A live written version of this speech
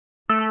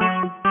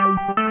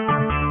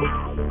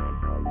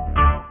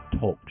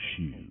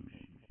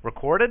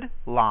Recorded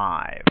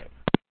live.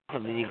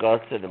 And then you go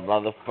to the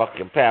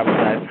motherfucking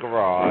Paradise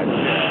Garage.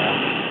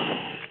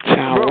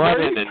 Child, what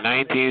in the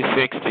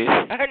 1960s?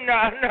 No,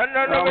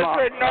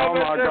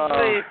 Mr.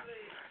 Please.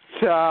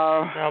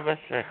 Child, No,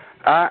 Mr.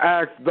 I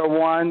asked the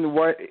one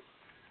what...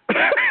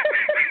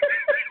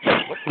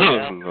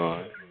 Oh,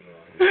 Lord.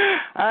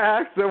 I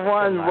asked the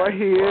one what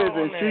he is,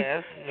 and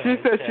she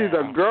said she's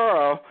a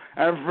girl,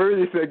 and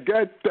Fruity said,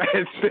 get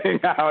that thing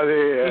out of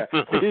here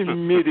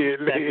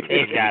immediately. That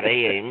thing out of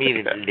here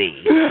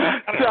immediately.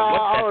 Child,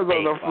 I was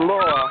on the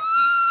floor.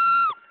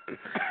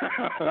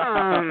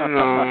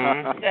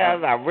 Yeah,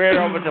 I ran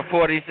over to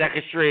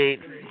 42nd Street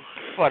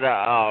for the,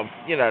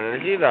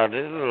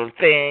 this little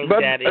thing,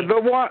 But Daddy. the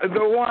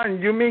one,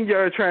 you mean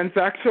you're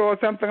transsexual or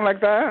something like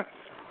that?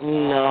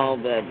 No,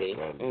 baby,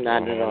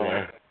 not at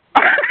all.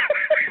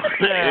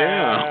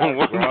 Yeah,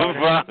 what the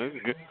fuck?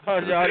 Oh,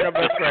 no,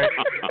 best friend.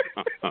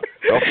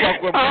 Don't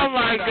fuck with Oh,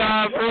 my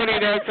God, Fruity,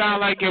 that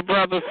sound like your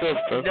brother's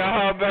sister.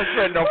 No, best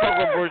friend, don't fuck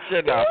with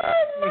bullshit now.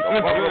 Don't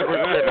fuck with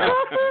bullshit now.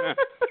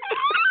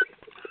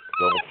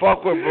 Don't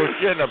fuck with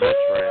bullshit now, best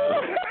friend.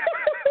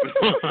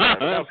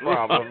 No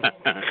problem.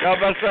 No,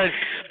 best friend,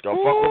 don't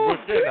fuck with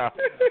bullshit now.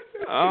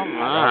 Oh,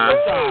 my.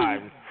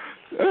 Time.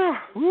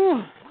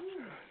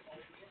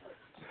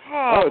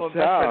 Oh,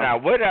 now,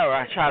 whenever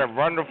I try to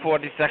run to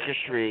 42nd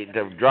Street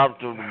to drop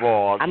to the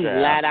ball. I'm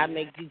glad I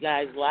make you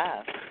guys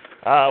laugh.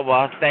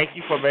 Well, thank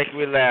you for making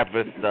me laugh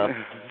and stuff.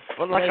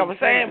 But like I was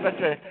saying,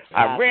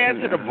 I ran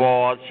to the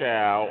ball,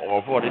 child,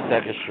 on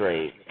 42nd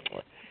Street.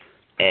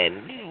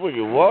 And when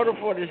you walk to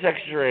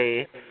 42nd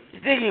Street, you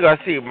think you're going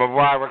to see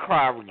Mariah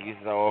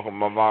Carey, or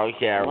Mariah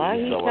Carey. Why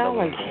he sound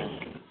like that?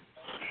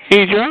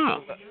 He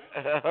drunk.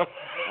 Oh,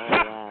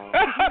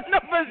 wow. No,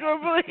 Mr.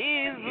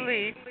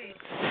 Please.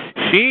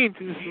 She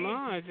too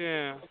smart,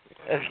 yeah.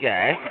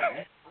 Okay.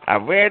 I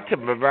ran to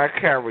Mariah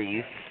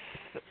Carey's.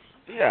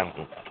 Yeah.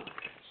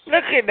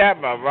 Look at that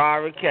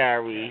Mariah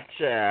Carey,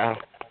 child.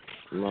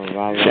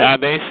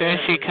 Child, they said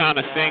she kind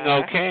of sing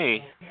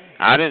okay.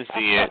 I didn't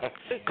see it,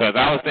 because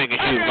I was thinking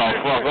she was going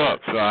to fuck up,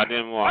 so I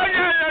didn't watch it.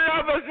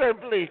 No,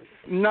 Mr. Please.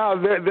 No,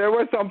 there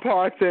were some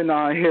parts in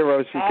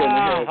Hero she couldn't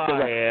hit.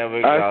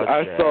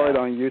 I saw it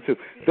on YouTube.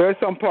 There were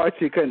some parts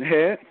she couldn't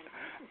hit,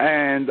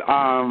 and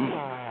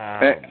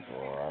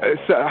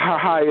it's a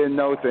higher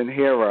note than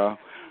Hero.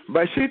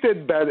 But she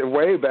did better,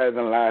 way better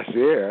than last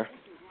year.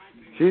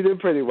 She did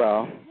pretty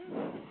well.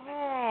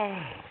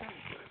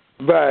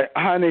 But,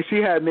 honey, she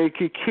had me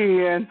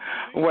kikiing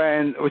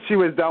when she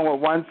was done with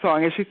one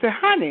song, and she said,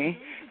 honey,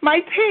 my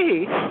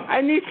tea.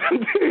 I need some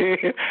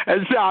tea.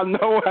 And so I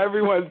know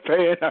everyone's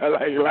paying her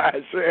like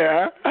last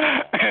year.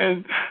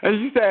 And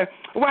she said,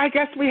 well, I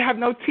guess we have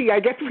no tea. I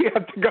guess we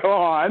have to go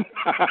on.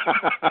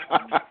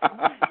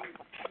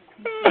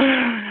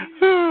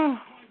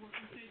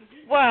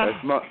 Well,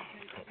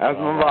 that's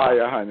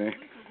Mariah, honey.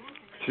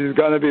 She's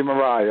going to be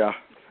Mariah,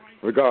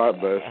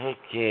 regardless.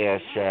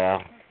 Okay,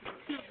 child.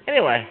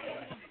 Anyway,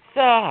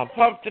 so I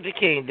pumped to the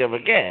kingdom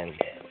again.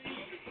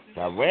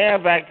 So I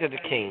ran back to the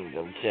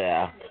kingdom,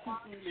 child.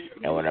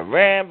 And when I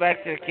ran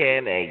back to the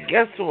kingdom, and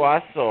guess who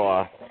I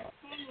saw?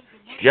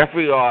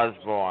 Jeffrey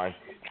Osborne.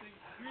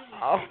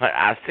 Oh,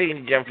 I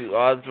seen Jeffrey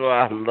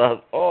Osborne. I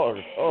love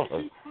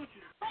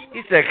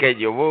He said, can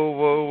you woo,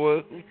 woo,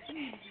 woo?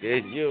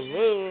 Can you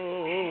woo,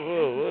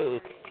 woo,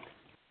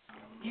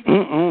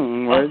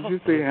 woo? Where did you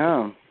see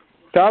him?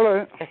 Tell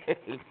her.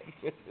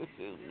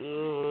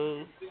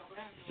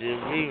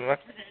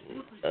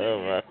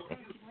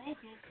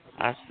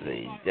 I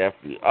see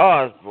Jeffrey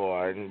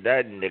Osborne.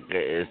 That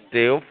nigga is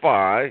still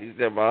fine. He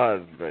said my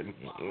husband.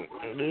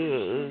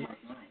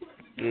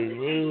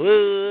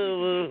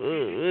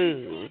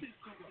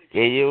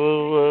 Can you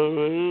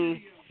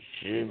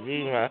should be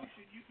my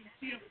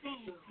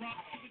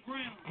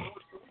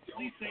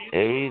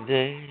every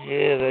day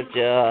here that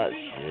your heart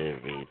should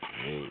be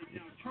free.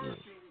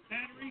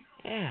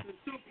 Yeah.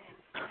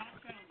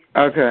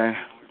 Okay.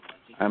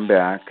 I'm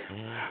back.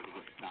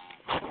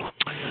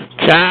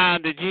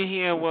 Child, did you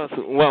hear what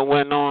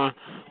went on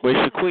with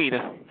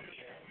Shaquita?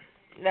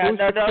 No,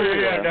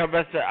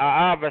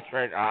 best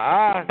friend.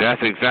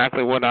 That's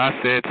exactly what I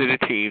said to the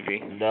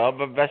TV. No,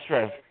 but best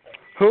friend.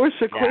 Who is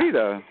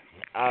Shaquita?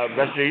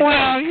 Best friend.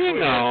 Well, you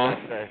know.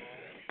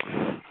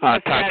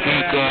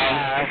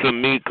 Takika,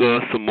 Samika,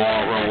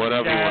 Samara,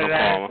 whatever you want to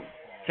call her.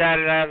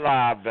 Saturday Night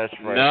Live, best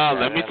friend. No,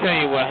 let me tell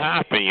you what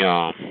happened,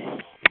 y'all.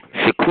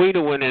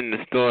 Shaquita went in the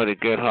store to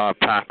get her a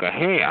pack of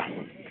hair.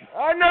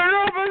 Oh,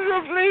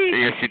 no, please.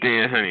 Yes, she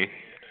did, honey.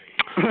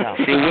 No.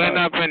 She went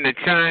up in the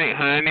China,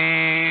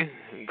 honey.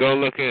 Go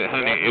look at,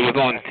 honey. It was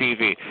on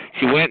TV.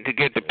 She went to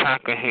get the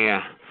pack of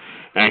hair,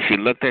 and she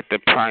looked at the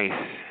price,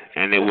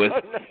 and it was...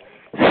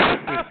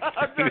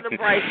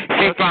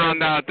 She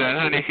found out that,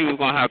 honey, she was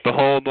going to have to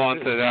hold on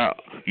to that,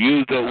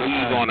 use the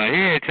weave on her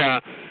hair,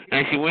 child.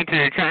 And she went to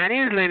the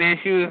Chinese lady, and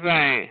she was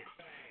like,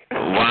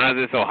 why is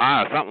it so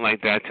high? Something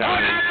like that,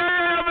 child.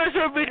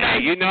 Now,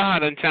 you know how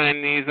them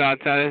Chinese are,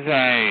 child. It's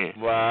like,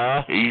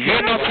 wow.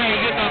 you know, pay,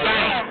 you know,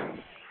 like,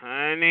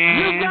 honey,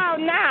 honey. You go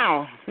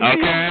now. Okay.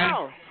 You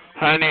go.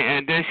 Honey,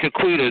 and then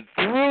Shaquita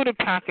threw the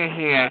pack of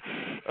hair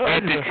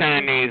at the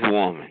Chinese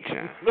woman,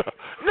 child.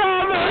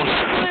 No,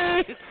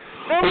 please.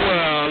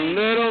 Well,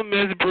 little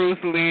Miss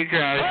Bruce Lee,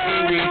 child, she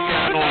reached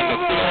out on the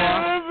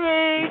floor.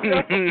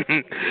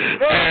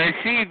 And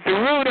she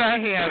threw the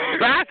hair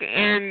back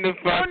in the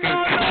fucking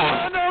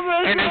counter.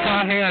 And it's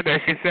her hair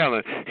that she's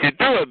selling. She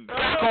threw it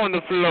back on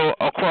the floor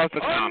across the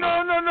counter.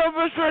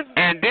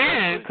 And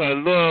then, because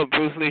little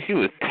Bruce Lee, she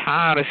was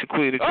tired of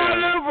Shaquita.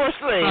 little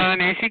Bruce Lee.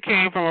 Honey, she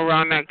came from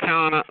around that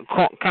counter,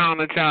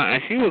 child,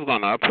 and she was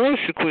going to approach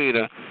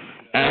Shaquita.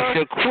 And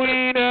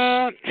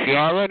Shaquita, she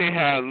already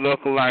had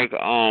looked like,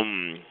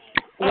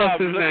 what's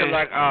his name?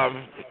 Like,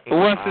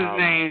 What's his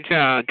name,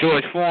 child?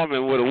 George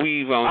Foreman with a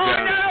weave on,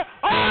 child.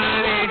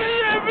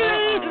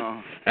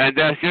 And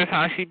that's just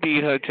how she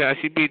beat her, child.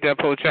 She beat that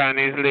poor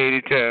Chinese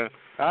lady, child.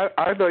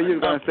 I thought you were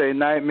going to say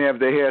Nightmare of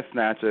the Hair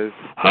Snatchers.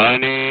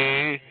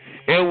 Honey,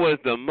 it was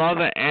the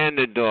mother and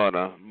the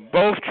daughter,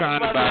 both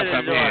trying to buy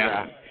some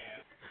hair.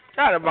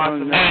 Trying to buy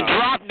some hair. And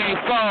dropped their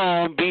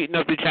phone beating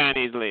up the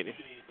Chinese lady.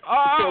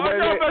 How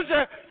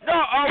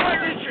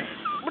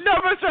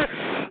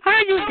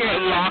you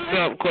get locked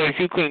up because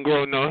you couldn't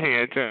grow no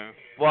hair, child?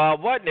 Well,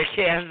 what the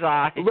kids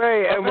are?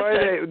 Wait, and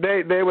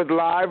they was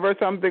live or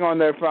something on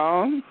their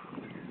phone?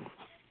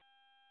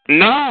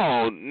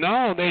 No,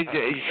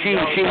 she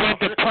went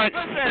to punch.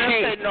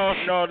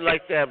 No,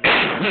 like that.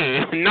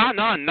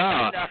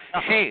 No.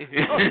 She.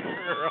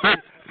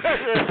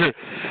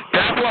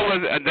 That's what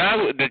was that.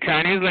 The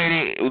Chinese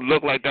lady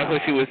looked like that's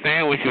what she was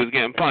saying when she was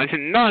getting punched.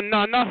 No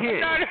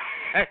hit.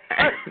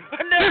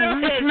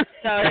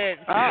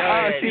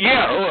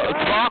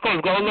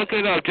 Sparkles, go look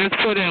it up. Just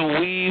put in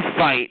 "We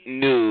Fight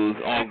News"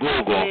 on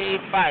Google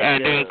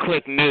and then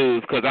click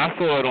news, because I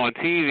saw it on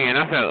TV and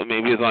I thought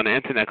maybe it's on the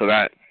internet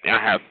because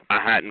I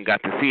hadn't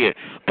got to see it,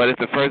 but it's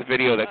the first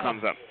video that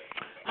comes up.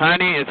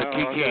 Honey, it's a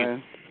kiki.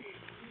 Okay.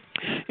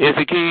 It's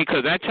a kiki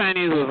because that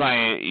Chinese was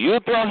like, "You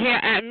throw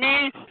hair at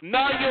me?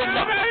 No, you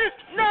not."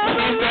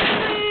 Please.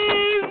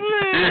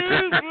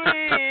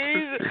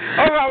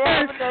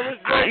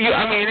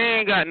 I mean, it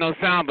ain't got no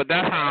sound, but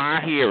that's how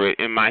I hear it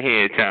in my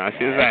head, child.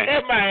 She was like,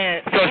 in my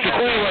head. So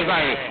Shaquille was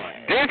like,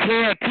 "This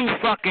hair too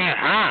fucking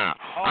high.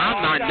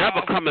 I'm not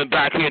never coming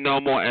back here no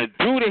more," and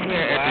threw the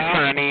hair at the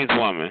Chinese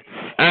woman.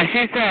 And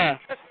she said,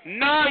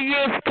 "No,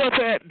 you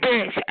stupid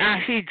bitch,"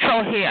 and she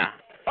threw hair.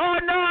 Oh,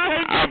 no, I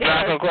hate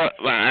that.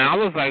 And I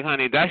was like,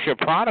 "Honey, that's your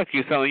product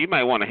you're selling. You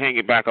might want to hang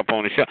it back up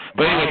on the shelf."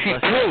 But anyway, she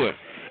threw it.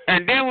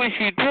 And then when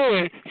she threw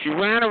it, she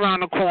ran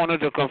around the corner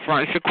to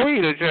confront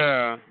Shaquita,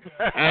 child.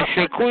 And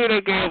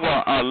Shaquita gave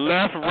her a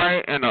left,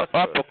 right, and an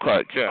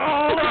uppercut, child.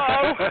 Oh,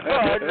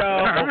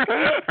 no.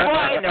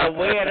 What a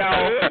weirdo.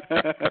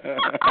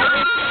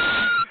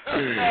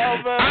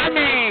 I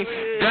mean,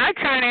 that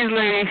Chinese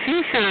lady,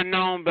 she should have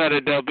known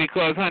better, though,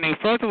 because, honey,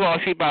 first of all,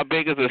 she about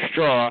big as a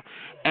straw,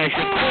 and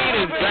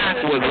Shaquita's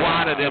back was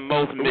wider than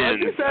most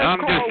men's.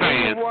 I'm just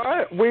saying.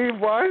 What? Weave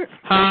what?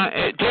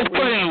 Just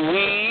put in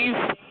weave.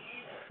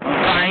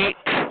 Fight.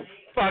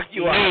 Fuck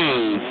you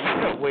news.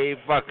 Up. Weave,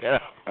 fuck it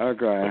up.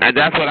 Okay. And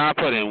that's what I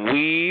put in.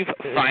 Weave,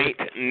 fight,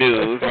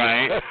 news,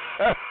 right?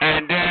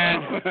 And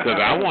then, because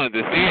I wanted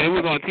to see it. It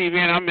was on TV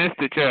and I missed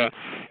it, child.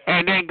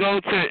 And then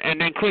and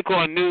then click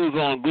on news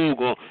on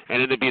Google,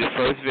 and it'll be the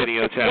first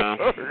video, child.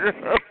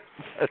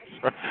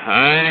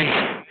 Honey.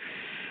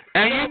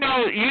 And you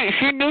know,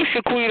 she knew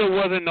Shaquita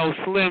wasn't no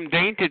slim,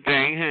 dainty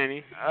thing,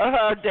 honey.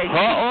 Dainty.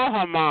 Her or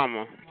her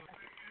mama.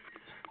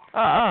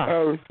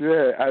 Oh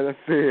shit! I just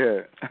see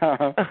it.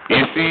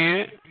 You see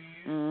it?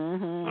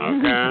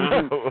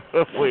 Mhm.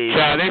 Okay.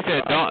 Child, they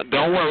said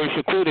don't worry,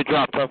 Shaquita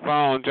dropped her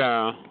phone,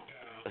 child.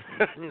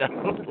 No.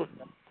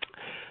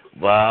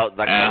 Well,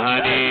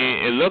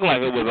 honey, it looked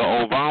like it was an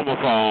Obama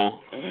phone.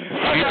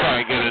 She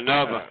probably get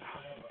another.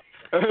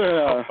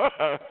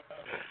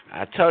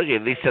 I told you,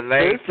 Lisa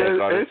Lane.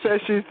 It says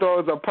she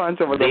throws a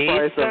punch over the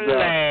price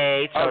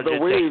of the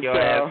weed,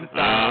 child.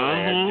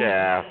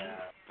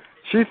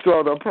 She threw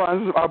a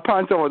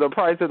punch over the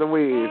price of the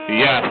weed.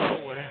 Yes.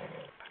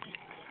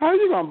 How are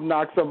you gonna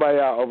knock somebody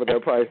out over their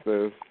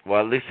prices?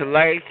 Well, Lisa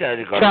Lane said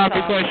you gonna. Child,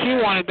 because she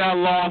wanted that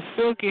long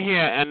silky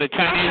hair, and the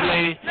Chinese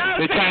lady,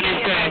 the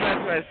Chinese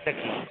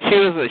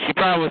lady, she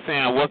probably was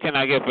saying, "What can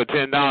I get for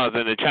 $10?"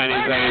 And the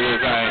Chinese lady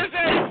was like,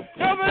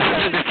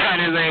 the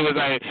Chinese lady was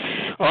like,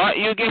 "Oh,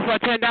 you get for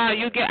 $10,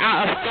 you get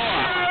out of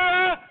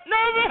store."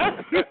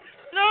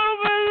 No,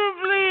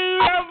 please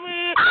help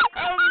me.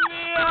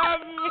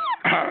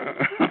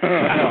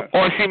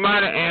 Or she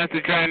might have asked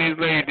the Chinese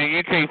lady, "Do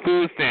you take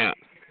food stamps?"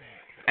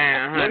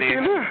 And honey,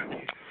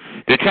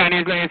 the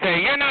Chinese lady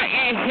said, "You're not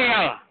in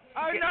here."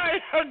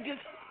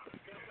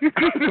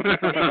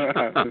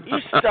 You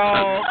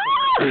stole.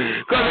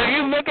 Because if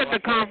you look at the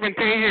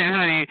confrontation,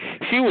 honey,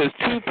 she was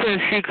too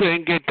pissed she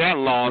couldn't get that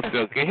long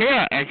silky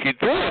hair, and she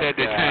threw it at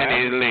the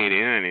Chinese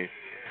lady, honey.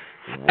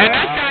 And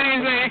that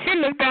Chinese lady, she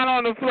looked down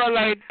on the floor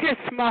like, this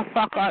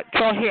motherfucker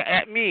throw here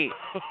at me.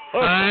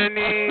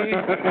 Honey.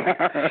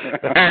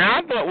 And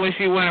I thought when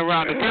she went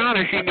around the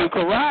counter, she knew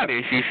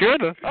karate. She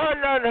should have. Oh,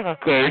 no.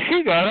 Because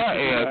she got her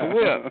ass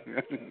whipped.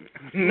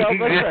 No,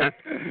 listen.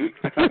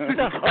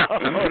 No,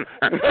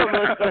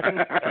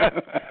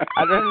 I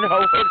don't know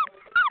what.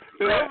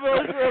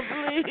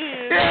 Please.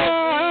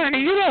 Yeah, honey,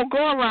 you don't go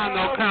around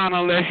no counter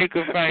unless you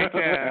can fight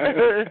that.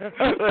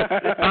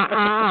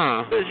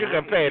 Unless you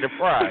can pay the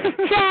price.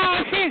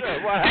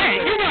 Hey,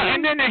 you know,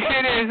 and then the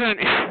shit is,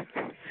 honey,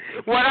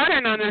 what I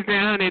didn't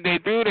understand, honey, they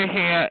threw the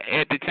hair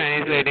at the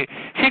Chinese lady.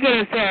 She could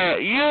have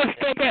said, you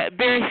stupid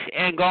bitch,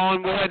 and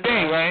gone with her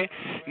day, right?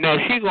 No,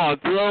 she gonna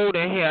throw the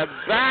hair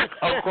back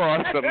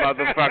across the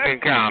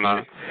motherfucking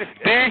counter.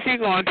 Then she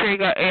gonna take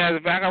her ass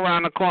back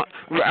around the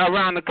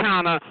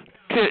counter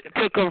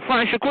to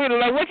confront Shaquita.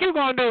 Like, what you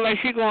gonna do? Like,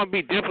 she gonna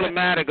be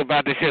diplomatic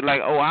about the shit.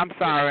 Like, oh, I'm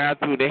sorry, I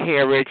threw the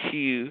hair at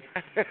you.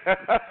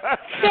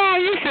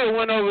 Child, you should have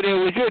went over there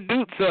with your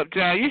dukes up,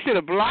 child. You should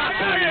have blocked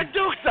her. Your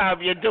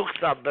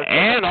dukes up.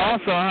 And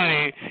also,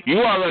 honey, you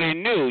already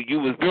knew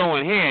you was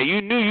throwing hair.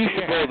 You knew you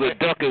supposed to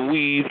duck and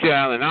weave,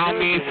 child, and I don't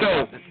mean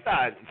so.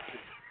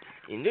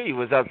 You knew you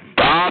was up.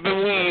 Bob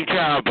and weave,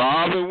 child.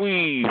 Bob and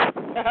weave.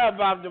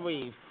 Bob the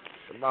weave.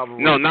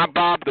 No, not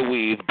Bob the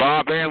weave.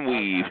 Bob and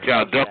weave,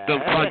 child. Duck them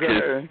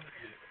punches.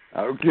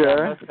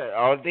 Okay.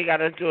 All they got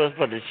to do is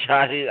for the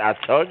Chinese. I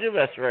told you,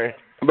 that's right.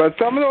 But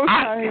some of those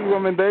Chinese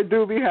women, they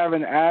do be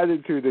having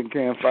attitude and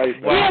can't fight.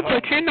 Yeah,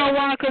 but you know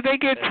why? Because they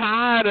get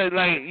tired of,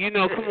 like, you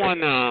know, come on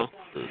now.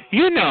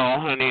 You know,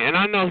 honey, and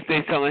I know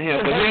they selling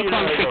hair, but here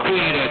comes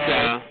Shaquita,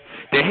 child.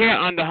 The hair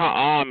under her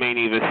arm ain't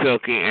even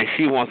silky, and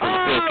she wants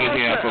some silky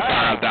hair for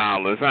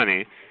 $5,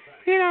 honey.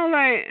 You know,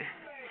 like,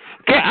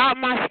 get out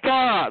my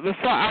store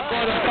before I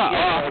go to cut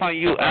off on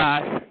you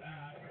ass.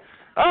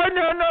 Oh,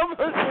 no.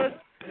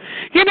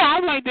 You know,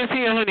 I'm like this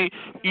here, honey.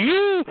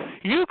 You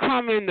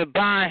come in to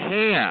buy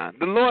hair.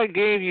 The Lord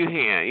gave you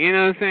hair. You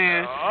know what I'm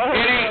saying? Oh, the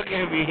Lord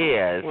gave you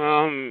hair.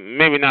 Well,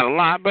 maybe not a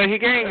lot, but He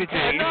gave it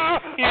to you. No,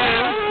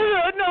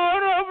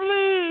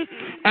 please.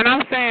 And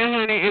I'm saying,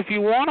 honey, if you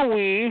want to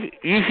weave,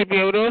 you should be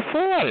able to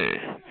afford it.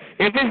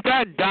 If it's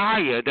that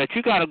dire that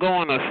you got to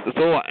go in a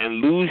store and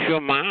lose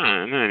your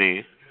mind,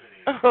 honey,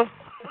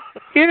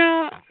 you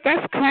know,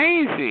 that's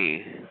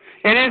crazy.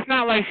 And it's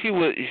not like she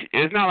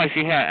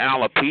had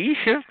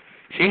alopecia.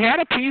 She had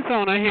a piece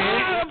on her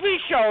head.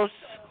 Alopecia.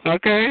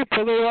 Okay,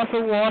 pull it off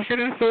and wash it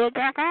and sew it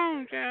back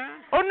on,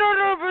 child. Oh,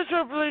 no,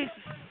 Bishop, please.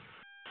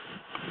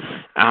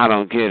 I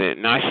don't get it.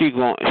 Now she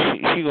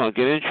gonna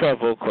get in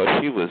trouble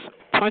because she was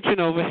punching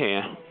over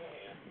here.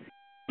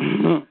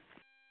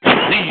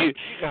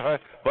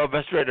 Well,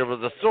 best friend, it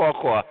was a sore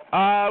core.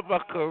 I'm a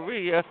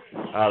Korea.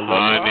 I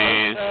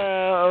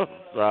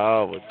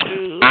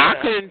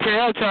couldn't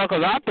tell, child,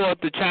 because I thought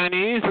the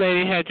Chinese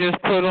lady had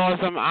just put on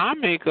some eye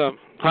makeup.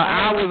 Her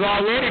eye was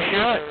already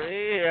shut.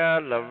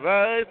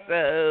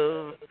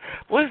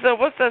 What's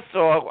that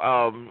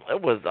song?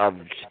 It was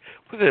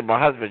was it my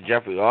husband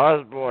Jeffrey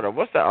Osborne, or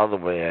what's that other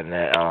way in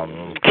that?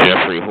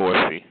 Jeffrey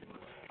Horsey.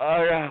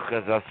 Oh yeah,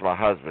 because that's my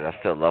husband. I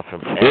still love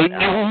him.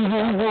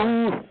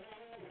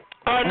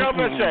 Oh no,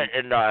 but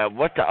and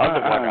what's the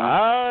other one?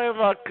 I'm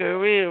a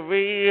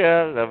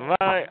Korea.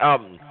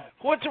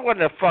 What's the one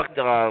that fucked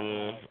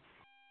Donna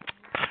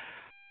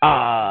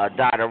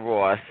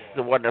Ross?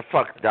 The one that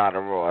fucked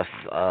Donna Ross.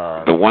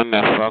 The one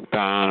that fucked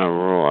Donna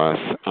Ross.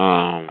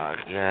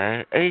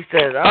 Okay. He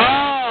said.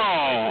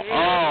 I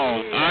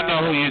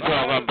know who you're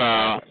talking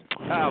about.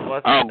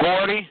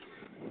 Gordy.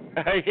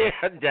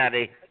 Yeah,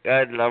 Daddy.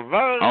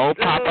 Oh,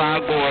 Papa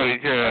Gordy,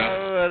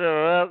 yeah.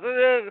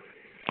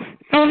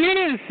 No, he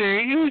didn't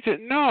sing. He was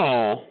just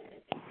No,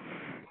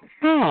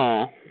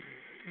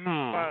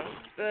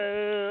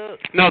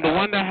 the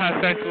one that had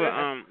sex with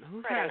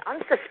An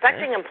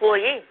unsuspecting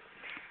employee.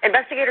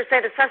 Investigators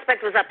say the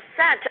suspect was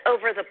upset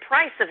over the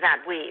price of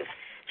that weave.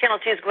 Channel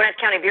 2's Gwinnett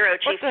County Bureau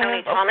Chief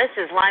Tony Thomas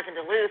is live in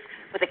Duluth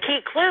with a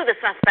key clue the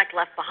suspect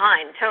left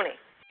behind. Tony.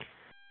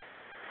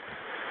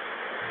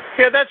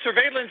 Yeah, that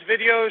surveillance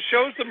video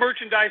shows the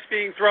merchandise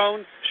being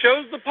thrown,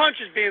 shows the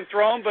punches being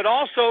thrown, but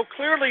also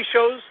clearly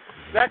shows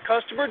that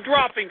customer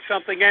dropping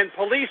something. And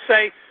police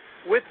say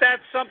with that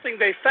something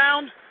they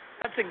found,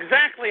 that's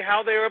exactly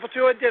how they were able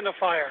to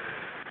identify her.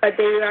 But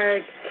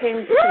they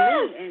came to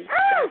me and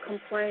started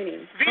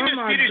complaining. Venus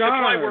Beauty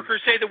Supply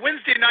workers say the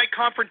Wednesday night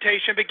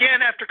confrontation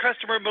began after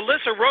customer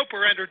Melissa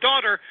Roper and her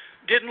daughter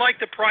didn't like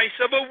the price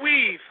of a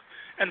weave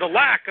and the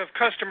lack of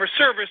customer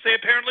service they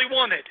apparently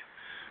wanted.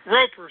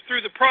 Roper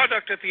threw the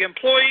product at the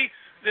employee,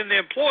 then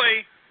the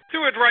employee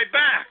threw it right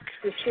back.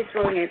 If she's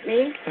throwing at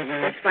me,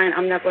 that's fine.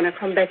 I'm not going to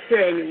come back here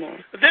anymore.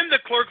 But then the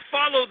clerk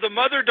followed the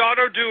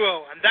mother-daughter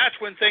duo, and that's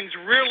when things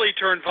really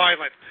turned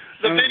violent.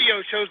 The video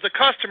shows the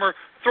customer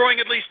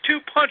throwing at least 2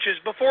 punches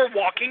before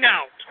walking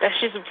out. That's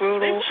just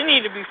brutal. She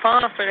need to be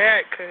fined for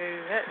that, because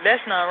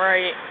that's not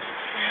right.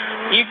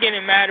 You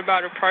getting mad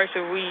about the price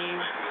of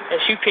weave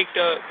that you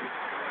picked up.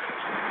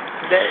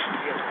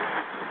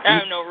 I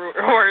have no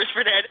words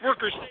for that.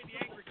 Workers say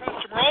the angry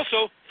customer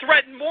also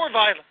threatened more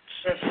violence.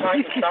 Stop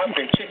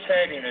it. Keep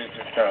saying this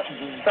and stuff.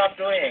 Stop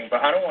doing it,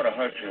 but I don't want to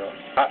hurt you.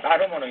 I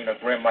don't want to,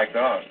 grab my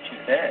gun. She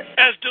said.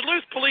 As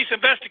Duluth police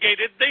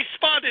investigated, they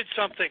spotted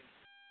something.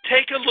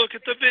 Take a look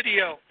at the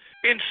video.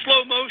 In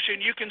slow motion,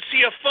 you can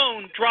see a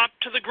phone drop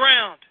to the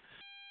ground.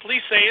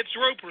 Police say it's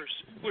Roper's,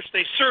 which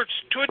they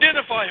searched to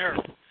identify her.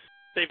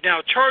 They've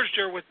now charged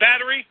her with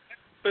battery,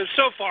 but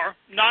so far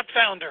not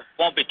found her.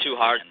 Won't be too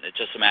hard. It's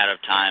just a matter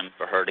of time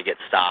for her to get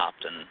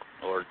stopped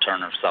or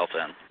turn herself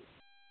in.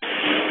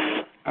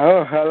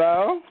 Oh,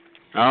 hello?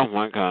 Oh,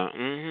 my God.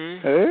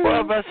 Mm-hmm. Hey.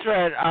 Well, best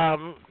friend,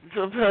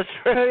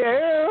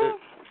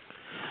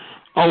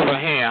 Over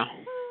here.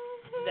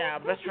 Now,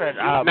 best friend,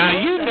 now,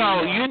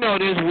 you know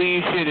this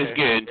weed shit is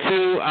getting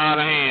too out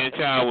of hand,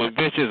 child, when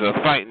bitches are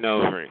fighting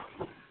over it.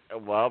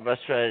 Well,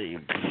 best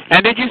friend,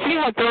 And did you see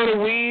her throw the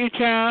weed,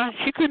 child?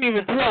 She couldn't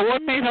even throw.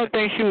 What made her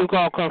think she was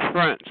going to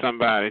confront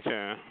somebody,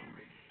 child?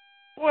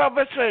 well,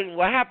 best friend,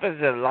 what happens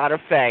is a lot of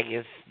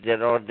faggots, they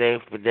don't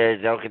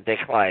get their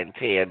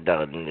clientele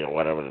done,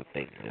 whatever the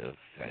thing is.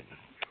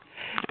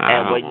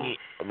 And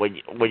when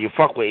you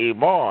fuck with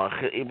Iman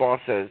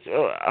says,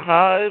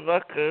 hi,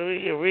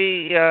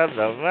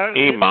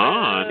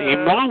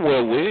 Iman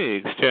wear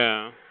wigs,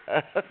 child.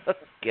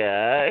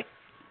 Okay.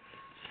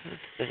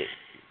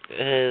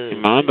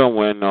 Iman don't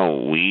wear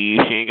no weed.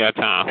 She ain't got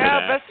time for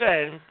that. Best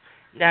friend.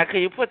 Now,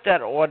 can you put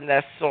that on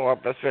that song,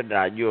 best friend?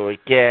 Now, you're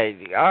okay.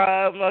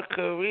 I'm a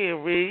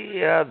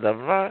Korea, the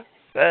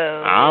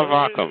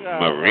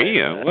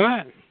Maria,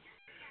 what?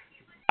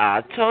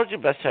 I told you,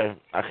 best friend.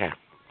 Okay.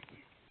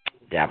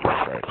 Yeah,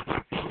 best friend.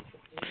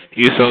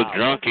 You so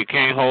drunk you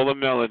can't hold a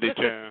melody,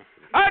 child.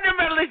 Oh, the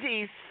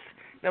melodies.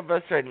 No,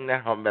 best friend,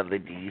 no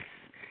melodies.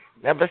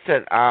 Now, best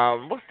friend,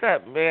 what's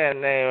that man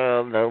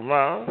name?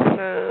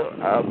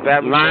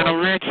 Lionel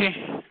Richie?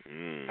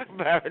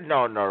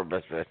 No,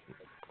 best friend.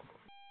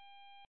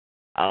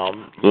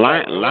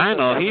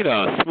 Lionel, he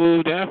done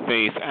smoothed that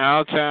face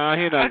out, child.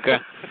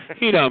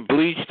 He done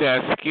bleached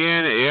that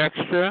skin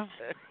extra.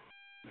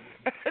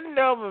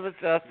 No, but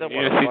I still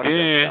yes, he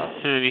did,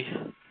 honey.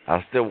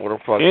 I still want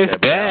to fuck. It's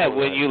bad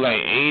when you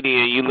like 80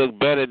 and you look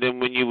better than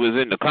when you was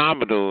in the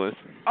Commodores.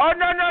 Oh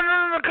no,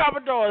 the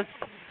Commodores.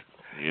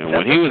 Yeah,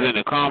 when he was in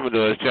the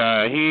Commodores,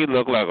 child, he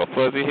looked like a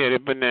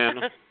fuzzy-headed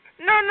banana.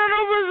 No,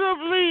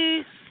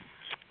 please.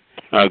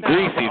 A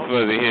greasy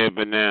fuzzy-headed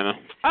banana.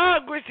 Oh,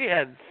 greasy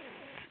head.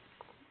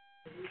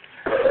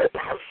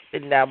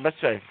 Now, best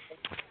friend,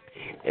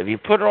 if you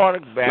put on a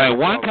bag. Like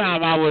one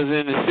time I was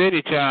in the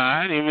city, child,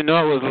 I didn't even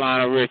know it was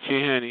Lionel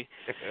Richie, honey.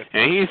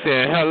 And he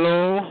said,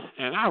 hello,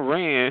 and I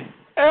ran.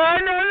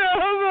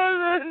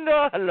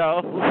 No,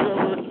 hello.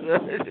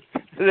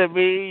 That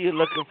mean you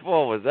looking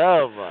forward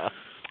over.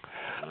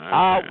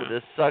 I would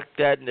have sucked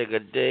that nigga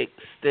dick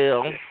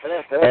still.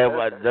 And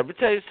let me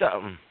tell you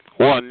something.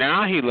 Well,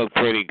 now he look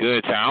pretty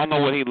good, child. I don't know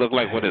what he looked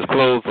like with his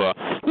clothes on.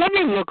 Let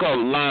me look up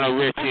Lionel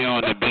Richie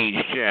on the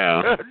beach,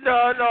 child.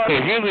 No.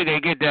 Because usually they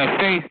get that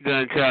face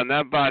done, child, and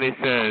that body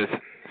says,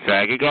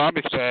 saggy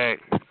garbage bag.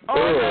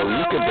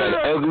 Look at that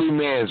ugly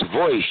man's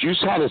voice. You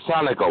sound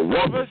like a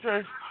woman.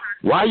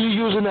 Why are you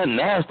using that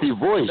nasty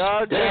voice?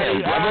 No,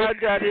 Daddy,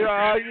 Daddy,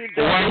 all you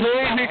doing? Who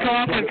are you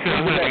talking to,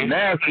 honey? That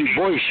nasty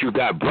voice you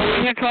got, brother. Who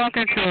are you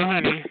talking to,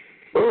 honey?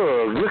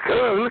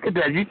 Look at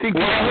that. You think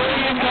who are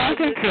you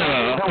talking to?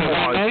 Come on,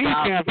 I know you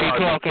can't be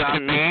talking to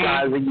me.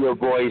 Sizing your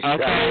voice,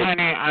 okay,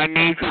 honey, I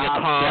need you to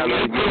calm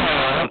your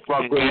tongue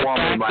and get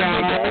back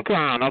down on the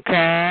ground, okay?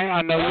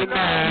 I know you're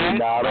mad. You're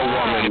not a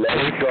woman. Let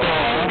it go.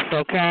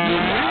 Okay?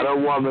 You're not a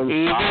woman.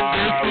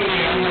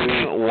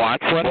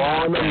 Watch what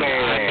happens. I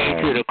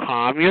need you to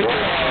calm your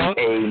tongue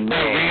and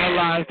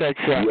realize that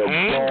you're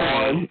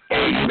angry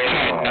and you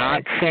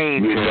cannot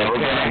change it,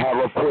 okay?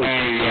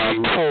 And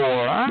you're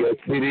poor.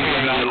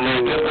 You're not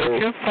living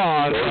with your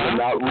father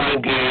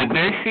again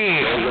this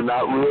year. And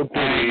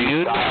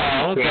you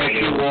know that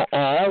you will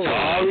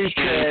always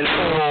be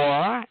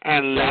poor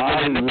and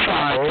living in the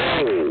project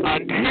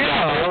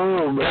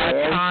until that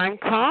time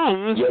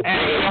comes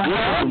and you're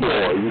happy.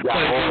 Because you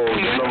can't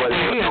stay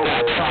in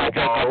that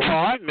project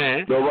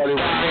apartment by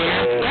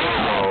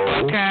yourself,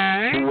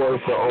 okay?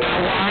 So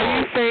why are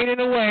you fading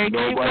away?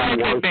 Keep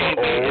working,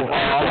 baby. It's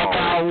all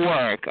about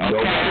work,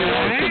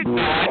 okay?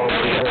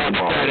 I'm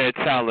better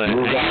telling. You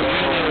really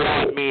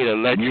want me to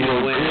let you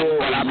win,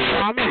 but I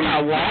promise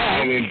I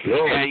won't. And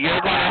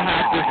you're going to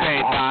have to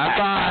say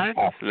bye-bye.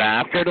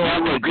 Laugh it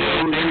off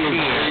again this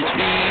year.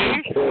 See?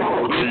 You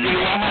see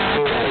what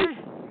happened?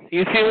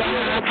 You see what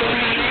happened?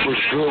 For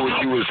sure, when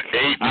you was 8.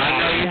 I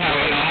know you're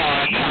having a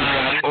hard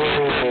time.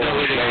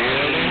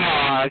 Really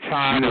hard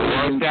trying to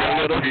work that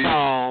little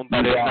song,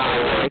 but it's not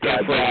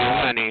working for you,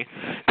 honey.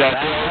 That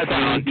throat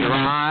sound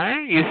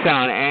dry, you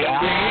sound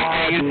angry,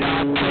 and you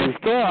sound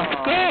pissed off.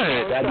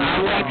 Good. I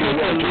want you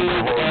to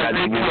lose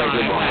every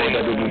time.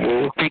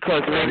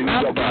 Because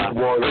remember, the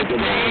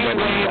same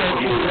way that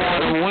you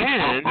want to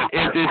win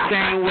is the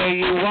same way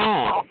you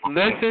won't.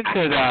 Listen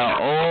to that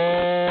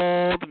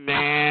old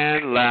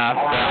man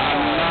laughter. I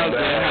love it,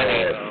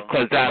 honey.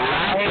 because that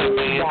laughter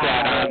means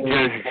that I'm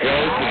just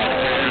joking.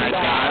 And I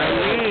gotta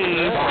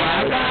leave.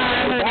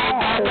 Bye-bye, honey.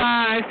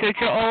 Bye-bye. Sit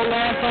your old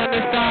ass on the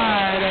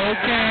side,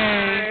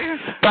 okay?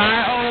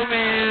 Bye, old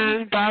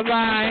man.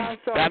 Bye-bye.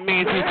 That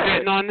means he's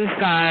sitting on the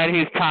side.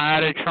 He's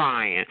tired of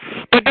trying.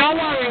 But don't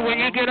worry. When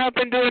you get up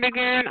and do it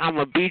again, I'm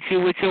going to beat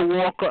you with your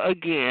walker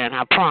again.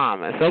 I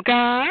promise,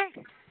 okay?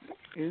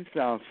 You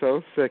sound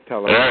so sick,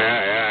 Teller.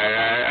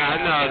 Yeah. I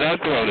know. That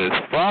throat is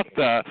fucked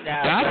up.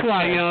 That's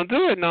why you don't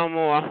do it no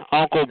more.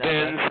 Uncle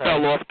Ben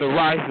fell off the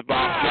rice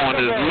box on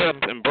his lips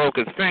and broke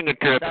his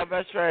fingertips. Now,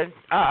 best friend.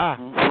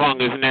 Slung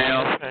his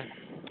nails.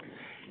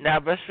 Now,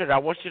 best friend, I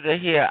want you to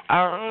hear,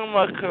 I'm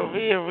a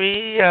career,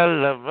 I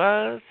love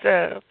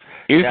myself.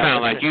 You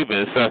sound like you've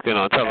been sucking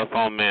on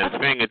Telephone Man's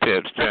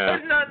fingertips,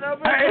 Jeff.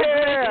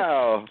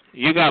 Hell.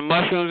 You got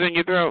mushrooms in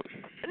your throat?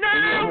 No.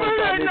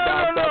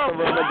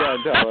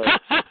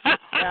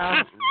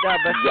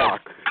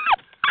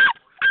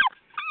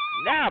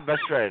 Now,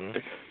 best friend.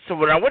 So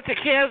when I went to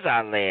Kansas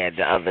Land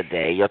the other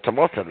day,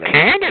 Yotomoto Land.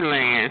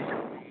 Candyland?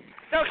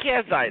 No,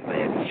 Kansas Land.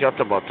 It's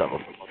Yotomoto.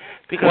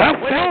 Because What's I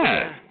went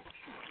that?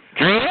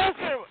 Drugs?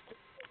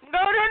 No,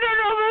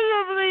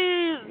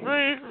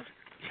 please.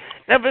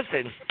 Now,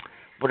 listen.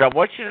 But I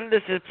want you to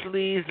listen,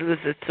 please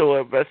listen to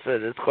it, best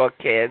friend. It's called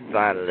Kansas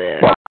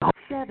Land.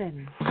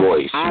 7.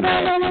 Voice. I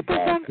don't know what the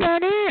fuck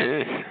that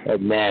is.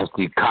 That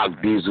nasty cock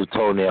diesel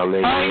toenail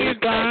lady. Oh, you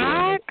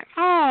back?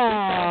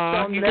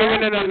 Oh, you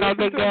giving it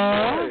another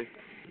go?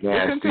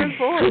 Nasty. I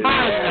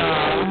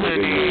know,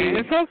 honey.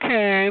 It's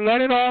okay.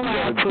 Let it all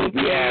out,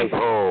 Pookie.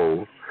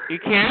 Asshole. You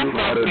can't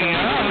fuck me up,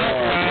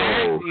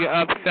 right? You're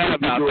upset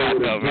about that,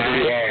 though,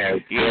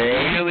 right? You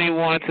really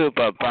want to,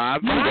 but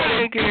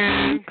bye-bye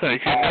again, because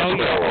you know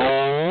you're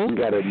old,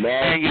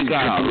 and you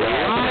got a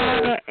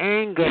lot of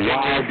anger in your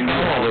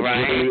soul,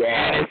 right?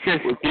 And it's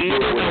just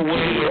eating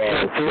away at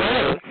your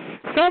throat.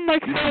 So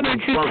much so that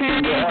you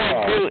can't even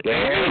do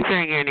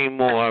anything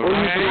anymore,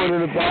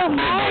 right? So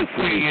hard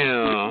for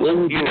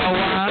you. You know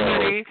why,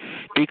 honey?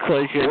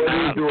 Because you're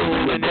not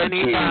fooling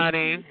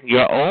anybody.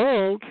 You're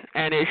old,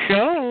 and it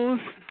shows,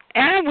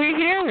 and we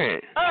hear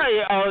it. Oh,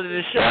 you're old in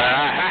the show.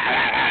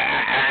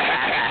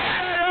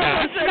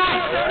 That's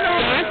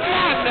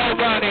not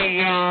nobody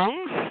young.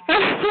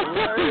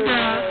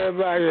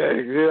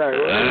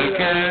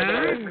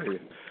 Okay.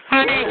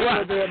 Honey,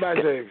 what?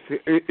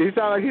 He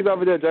sounds like he's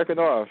over there jerking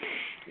off.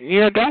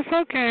 Yeah, that's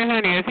okay,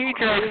 honey. If he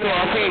jerks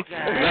off, let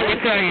me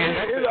tell you.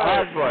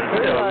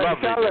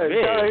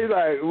 He's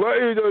like, what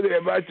are you doing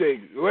there, my chick?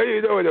 What are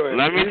you doing?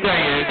 Let me tell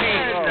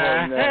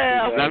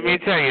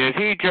you, if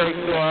he jerks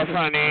off,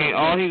 honey,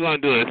 all he's gonna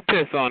do is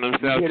piss on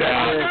himself. Did you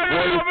hear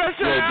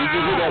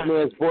that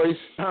man's voice?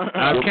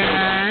 Okay,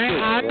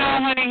 I know,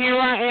 honey. Here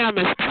I am,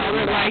 as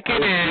pure like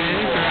it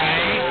is,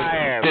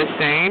 right? The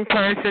same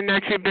person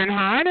that you've been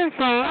hiding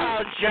from.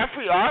 Oh,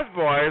 Jeffrey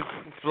Osborne.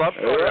 Fluffed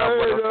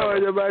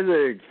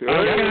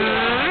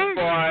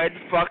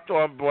fucked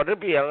on board the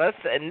BLS,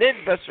 and then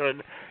best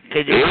friend,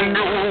 can you?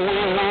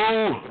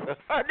 No,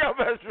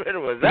 best friend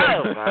was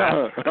out.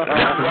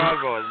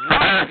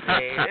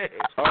 Okay,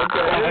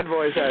 that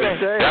voice has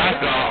changed. That's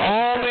the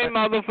only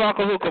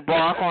motherfucker who could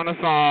bark on a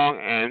song,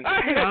 and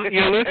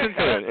you listen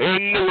to it.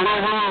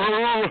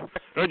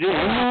 Let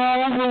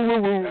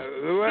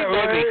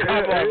me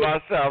come on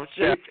myself,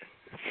 shit.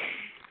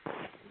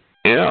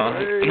 Yeah,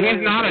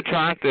 he's not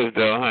attractive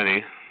though,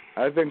 honey.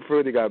 I think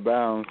Fruity got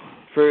bounced.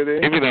 Fruity.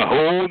 Give me the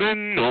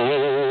holding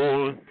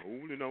on.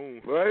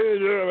 What are you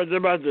doing with your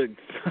butt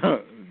cheeks?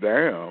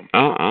 Damn.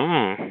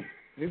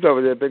 He's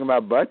over there thinking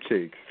about butt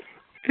cheeks.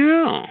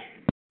 Yeah.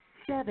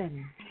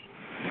 7.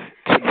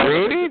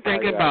 Fruity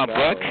thinking about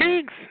butt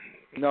cheeks?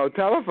 No,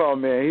 Telephone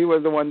Man. He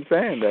was the one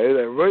saying that. He's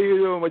like, what are you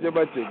doing with your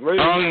butt cheeks?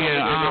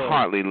 I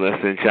hardly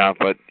listen, child,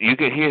 but you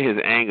can hear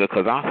his anger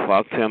because I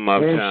fucked him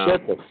up, child.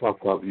 Shut the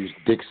fuck up, you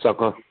dick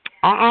sucker.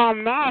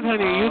 I'm not,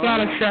 honey. You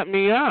gotta shut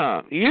me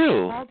up.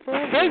 You.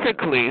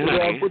 Physically,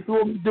 honey. What do you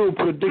want me to do?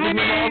 Put a dick in your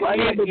mouth?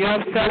 You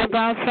upset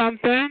about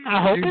something? I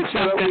hope it's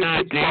something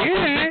I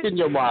did.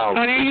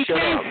 Honey, you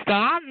can't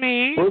stop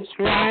me,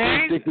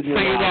 right? So you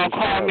gonna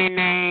call me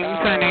names,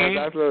 honey?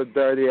 That's a little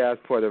dirty-ass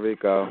Puerto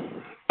Rico.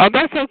 Oh,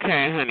 that's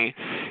okay, honey.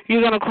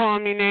 You gonna call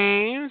me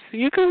names?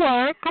 You can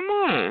work. Come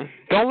on.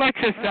 Don't let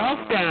yourself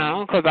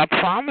down, because I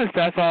promise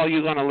that's all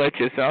you're gonna let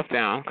yourself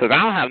down. Because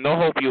I don't have no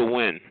hope you'll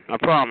win. I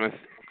promise.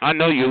 I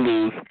know you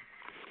lose.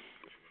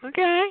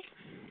 Okay?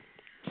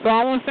 So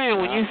I was saying,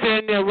 when you're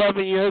sitting there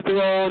rubbing your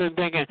throat and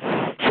thinking,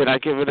 should I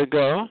give it a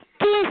go?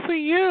 Do it for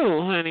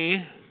you,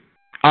 honey.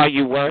 Are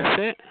you worth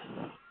it?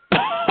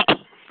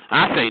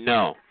 I say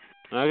no.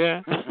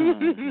 Okay?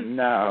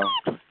 No.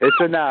 It's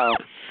a no.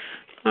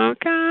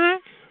 Okay.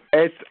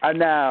 It's a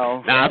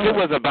no. Now, if it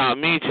was about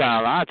me,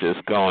 child, I'd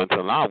just go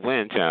until I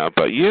win, child.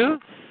 But you,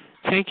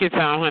 take your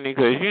time, honey,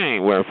 because you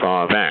ain't worth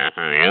all that,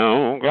 honey.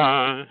 Oh,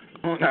 God.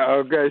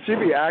 Okay, she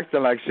be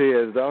acting like she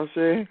is, don't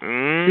she?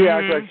 She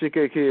acts like she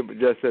could keep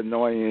just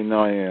annoying you.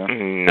 No.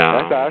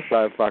 That's how I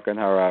started fucking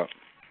her out.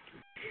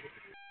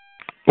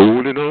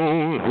 Holding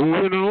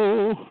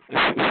on.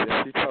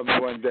 Yeah, she told me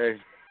one day,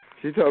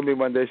 She told me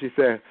one day, she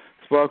said,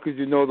 Sparkles,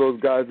 you know those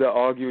guys that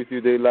argue with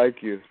you, they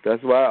like you.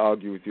 That's why I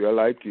argue with you. I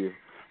like you.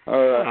 I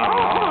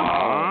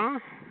was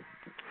like,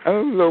 I'm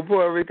a little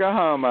Puerto Rican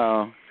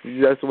homo.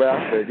 That's what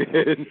I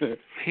figured. Did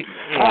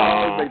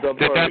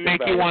that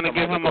make you want to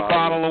give him a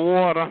bottle of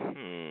water?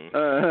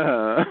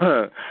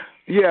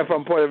 Yeah,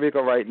 from Puerto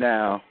Rico right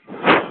now.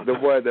 The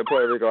word that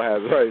Puerto Rico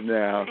has right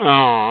now.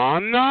 Oh,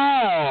 no.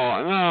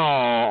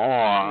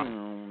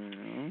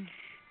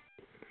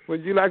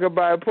 Would you like to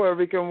buy Puerto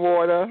Rican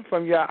water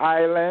from your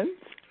island?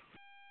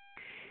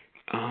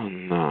 Oh,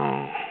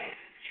 no.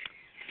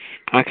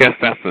 I guess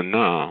that's a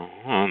no.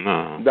 Oh,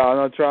 no.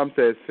 Donald Trump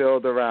says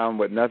filled around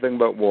with nothing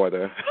but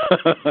water.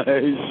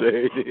 He's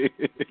shady.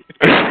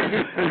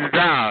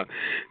 Stop.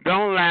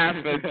 Don't laugh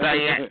at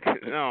that.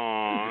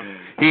 No.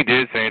 He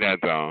did say that,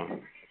 though.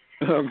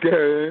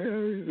 Okay.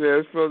 He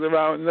says filled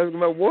around with nothing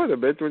but water,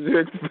 bitch. What do you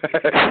expect?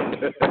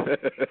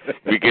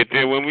 We get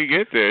there when we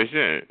get there,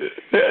 shit.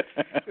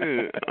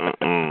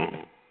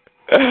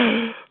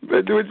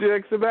 Bitch, what you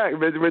expect?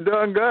 Bitch, we're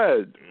doing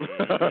good.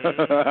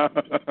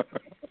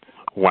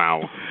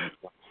 Wow.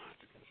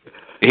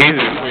 He's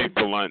a sweet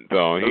blunt,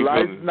 though. The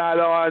light's not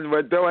on.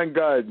 We're doing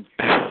good.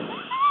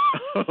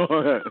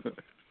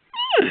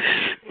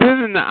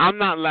 I'm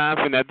not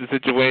laughing at the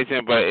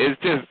situation, but it's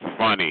just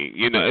funny.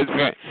 You know, it's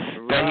that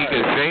he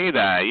could say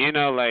that. You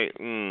know, like,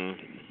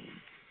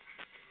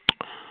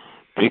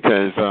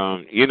 because,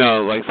 you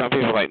know, like some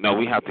people are like, no,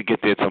 we have to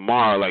get there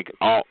tomorrow, like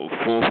all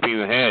full steam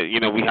ahead.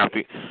 You know, we have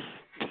to.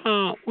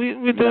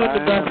 We're doing the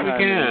best we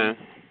can.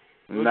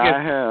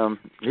 Not him.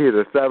 He's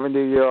a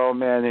 70-year-old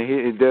man,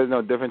 and there's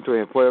no difference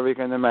between Puerto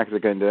Rican and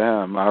Mexican to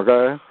him,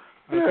 okay?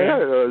 Yeah,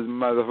 those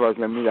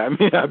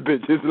motherfuckers, that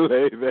bitches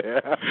lay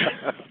there.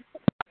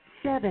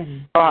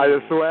 7. Oh, I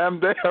just swam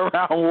there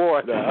around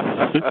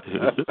water.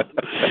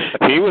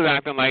 He was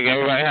acting like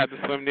everybody had to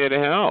swim there to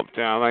help,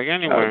 like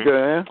anyway.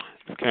 Okay.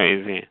 It's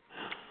crazy.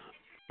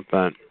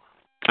 But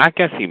I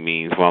guess he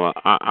means well.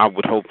 I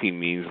would hope he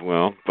means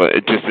well, but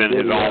it's just in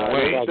his own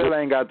way. Still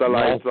ain't got the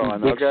lights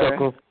on, okay?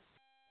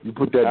 You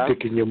put that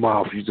dick in your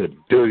mouth. You's a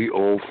dirty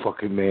old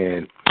fucking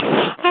man.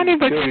 Honey,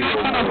 but you're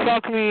not going to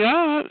fuck me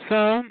up,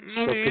 so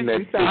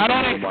I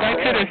don't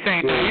expect you to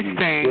say these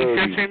things.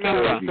 Just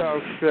remember.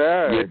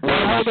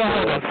 Hold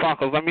on,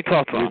 Sparkles. Let me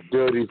talk to him.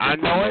 I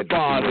know it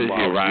bothers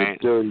you, right?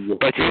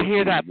 But you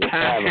hear that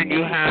passion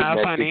you have,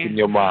 honey?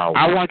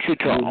 I want you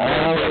to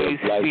always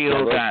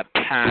feel that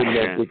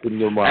passion.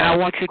 And I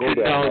want you to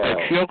know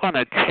that you're going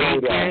to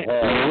take it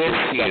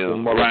with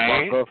you,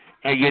 right?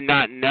 And you're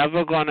not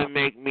never going to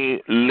make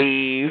me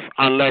leave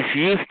unless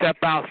you step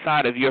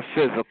outside of your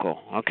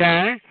physical,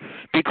 okay?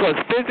 Because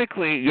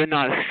physically, you're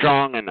not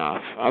strong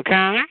enough,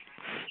 okay?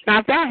 Now,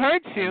 if that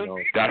hurts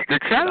you, that's the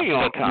cherry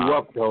on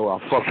top.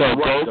 So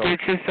go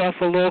get yourself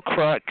a little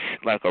crutch,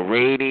 like a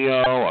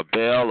radio, a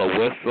bell, a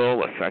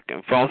whistle, a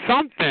second phone,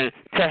 something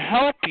to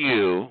help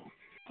you,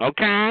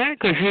 okay?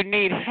 Because you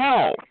need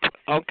help,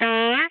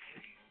 okay?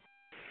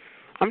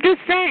 I'm just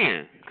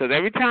saying. Because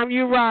every time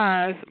you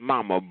rise,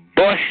 mama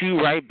bust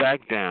you right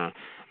back down.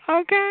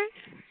 Okay?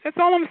 That's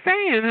all I'm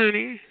saying,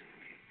 honey.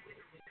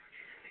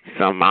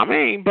 So mama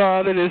ain't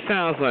bothered. It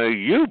sounds like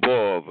you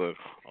bothered.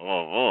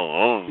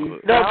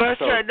 No, best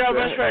friend. No,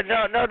 best friend.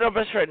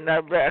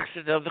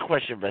 Actually, that was the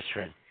question, best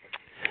friend.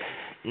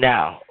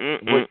 Now,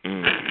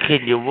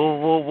 can you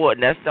what?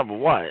 That's number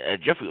one.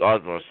 Jeffrey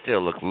Osborne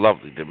still looks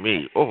lovely to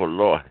me. Oh,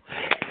 Lord.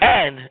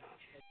 And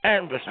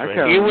best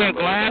friend. You wear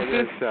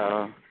glasses?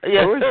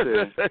 Yes. Who is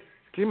she?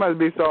 She must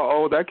be so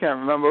old, I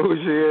can't remember who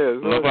she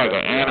is. Look like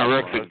an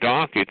anorexic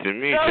donkey to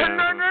me, child.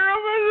 No,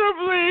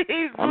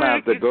 please. I'm going to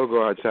have to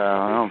Google her,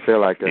 child. I don't feel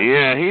like it.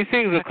 Yeah, he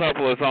sings a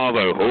couple of songs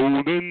like,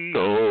 holding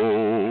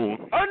on.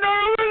 Oh,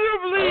 no,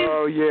 please.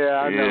 Oh, yeah,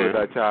 I know what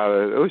that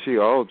child is. Oh, she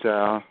old,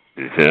 child.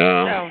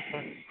 Yeah.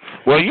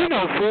 Well, you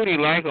know Fruity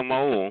like him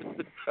old.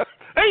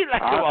 He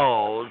like him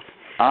old.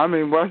 I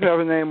mean, what's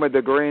her name with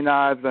the green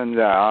eyes and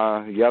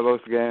the yellow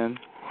skin?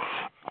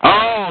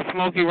 Oh,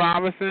 Smokey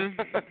Robinson?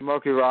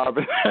 Smokey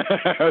Robinson.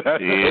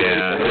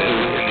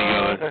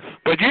 Yeah.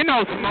 But you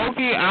know,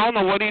 Smokey, I don't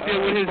know what he did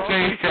with his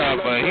face job,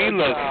 but he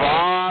looked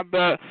far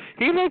better.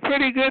 He looked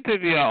pretty good to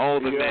be an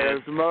older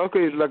man.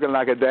 Smokey's looking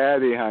like a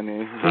daddy,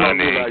 honey.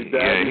 Like daddy.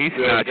 Yeah, he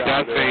snatched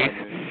that face.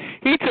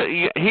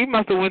 He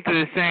must have went to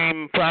the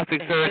same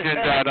plastic surgeon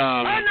that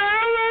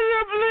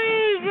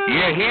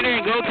Yeah, he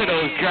didn't go to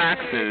those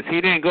Jacksons.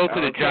 He didn't go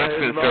to the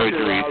Jackson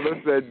surgeries.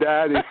 Robert said,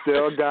 Daddy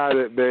still got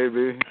it,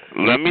 baby.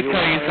 Let me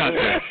tell you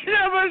something.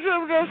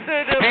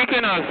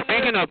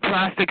 Speaking of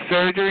plastic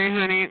surgery,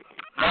 honey,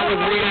 I was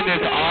reading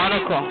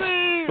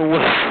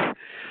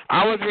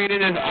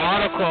this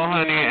article,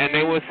 honey, and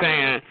they were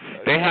saying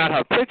they had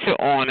her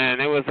picture on it,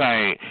 and it was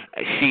like,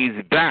 she's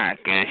back,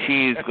 and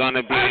she's going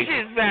to be... Oh,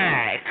 she's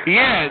back.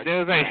 Yeah, they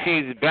was like,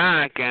 she's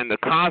back, and the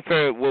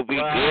concert will be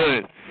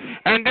good.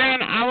 And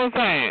then I was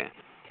like,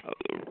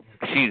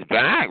 she's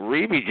back,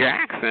 Reby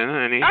Jackson,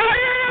 honey.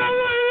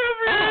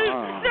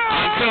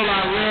 Until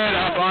I read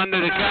up under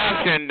the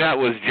caption that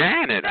was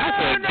Janet. I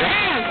said,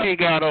 damn, she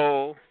got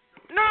old.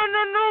 No,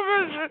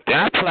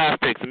 That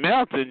plastic's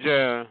melted,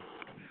 yeah.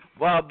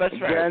 Well, best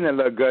friend. Again, it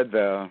look good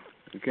though.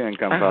 You can't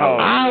come well,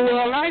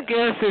 I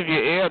guess if you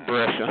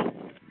airbrush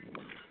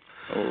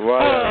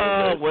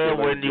well,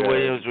 Wendy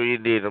Williams, we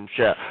need them,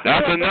 chef.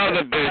 That's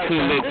another bitch who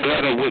look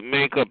better with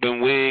makeup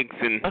and wigs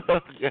and.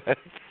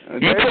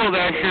 You pull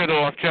that shit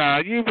off,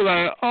 child. You be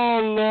like, oh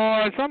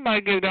Lord,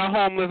 somebody give that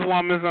homeless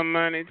woman some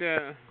money,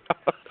 child.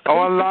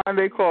 Online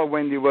they call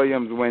Wendy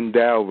Williams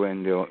Wendell.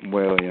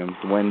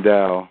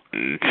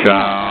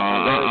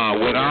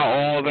 Child, without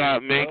all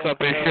that makeup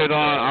and shit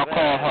on, I'll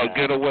call her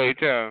getaway,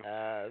 child.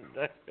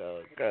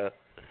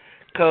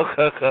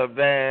 Coca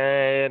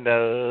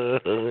Cabana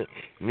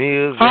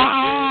music.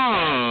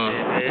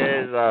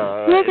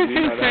 Look at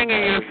you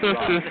singing your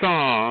sister's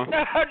song.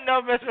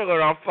 No, Miss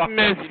We're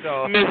Miss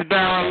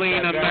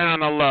Barolina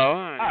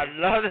Manilow. I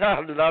love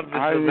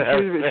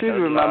Miss She's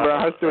remembering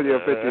her Studio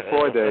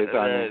 54 days,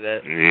 honey.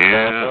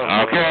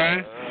 Yeah,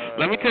 okay.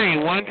 Let me tell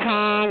you, one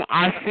time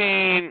I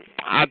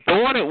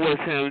thought it was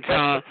him,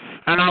 child,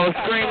 and I was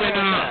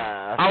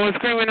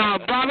screaming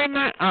out, Bobby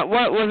Man,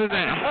 what was his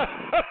name?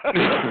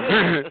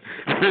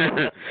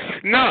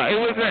 No, it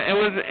was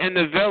in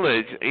the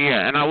village,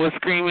 yeah, and I was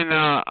screaming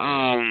out,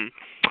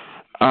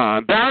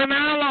 Barry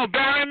Manilow. No,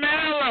 Barry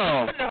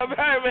Manilow.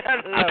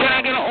 Can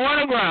I get an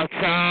autograph,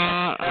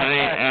 child?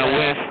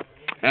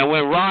 And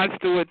when Rod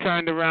Stewart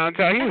turned around,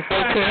 child, he was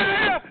so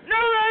pissed.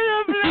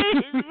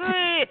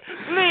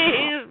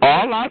 Please.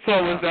 All I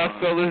saw was that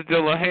Phyllis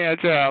Diller hair,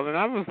 child, and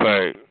I was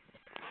like,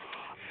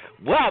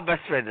 well,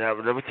 best friend,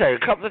 let me tell you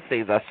a couple of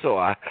things I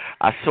saw.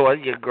 I saw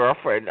your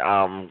girlfriend,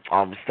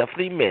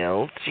 Stephanie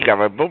Mills. She got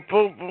her boom.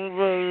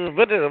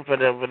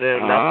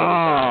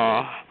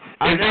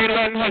 Is they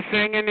letting her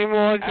sing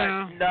anymore,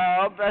 child?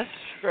 No, best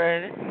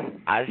friend.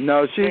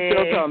 No, she's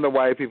still telling the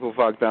white people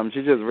fuck them.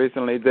 She just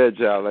recently did,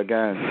 child,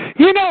 again.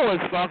 You know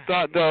what's fucked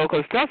up, though?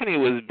 Because Stephanie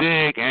was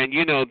big, and,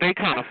 you know, they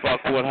kind of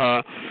fucked with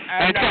her.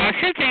 And child,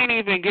 she can't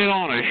even get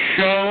on a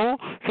show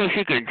so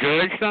she could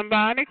judge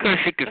somebody because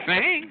she could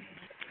sing.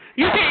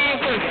 You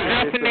can't even put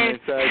Stephanie.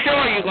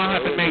 Sure, you're going to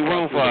have to make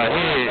room for her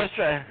head.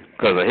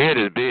 Because her head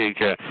is big,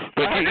 child.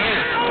 But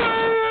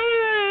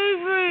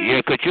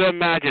yeah, could you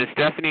imagine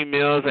Stephanie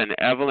Mills and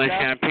Evelyn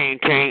Champagne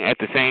King at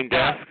the same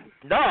desk?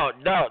 No.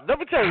 Let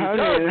me tell you.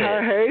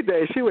 Her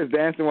heyday, she was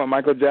dancing with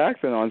Michael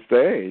Jackson on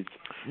stage.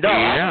 No,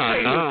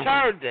 you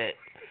turned it.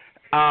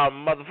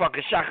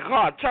 Motherfucking Shaka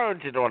Khan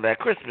turned it on that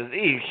Christmas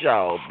Eve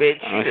show, bitch.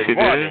 She didn't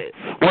want it.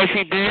 Was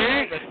she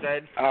big?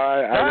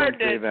 I didn't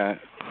see that.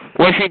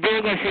 Was she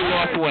big or she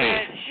lost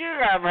weight? She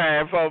got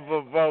married for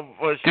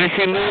Did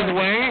she lose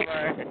weight?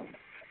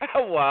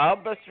 Well,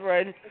 best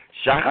friend,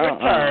 Shaka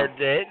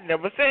turned it, and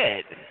that was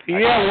it. Yeah,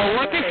 well,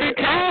 what did she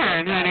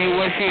turn, honey?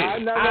 Was she? I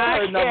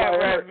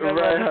never heard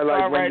her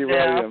like Wendy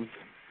Williams.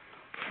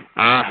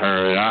 I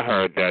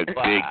heard that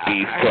big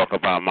beast talk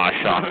about my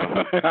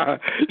Shaka.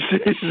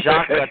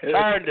 Shaka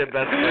turned it,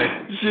 best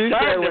friend. She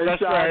turned it,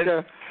 best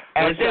friend.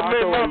 And then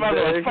my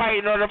mother was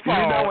fighting on the phone.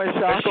 You know when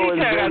Shaka was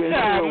big and she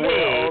would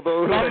wear all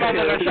those my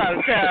mother was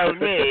trying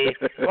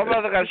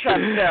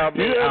to tell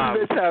me. You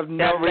bitch have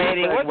no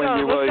respect,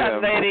 Wendy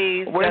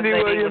Williams. Wendy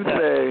Williams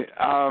say,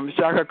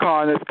 Shaka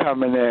Khan is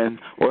coming in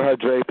with her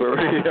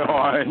drapery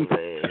on.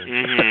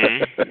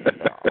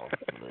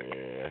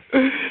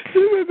 She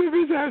let the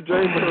bitch have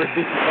drapery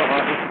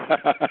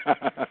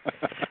on.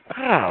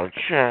 Oh,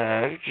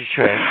 Chuck.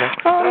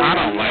 I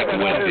don't like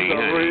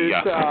Wendy.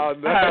 I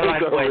don't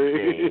like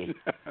Wendy.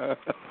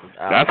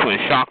 That's when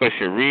Shaka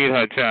should read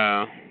her,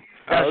 child.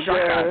 She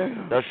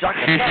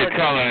should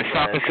tell her, and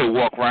Shaka should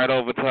walk right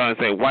over to her and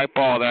say, wipe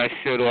all that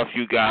shit off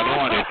you got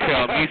on and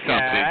tell me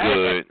something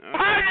good.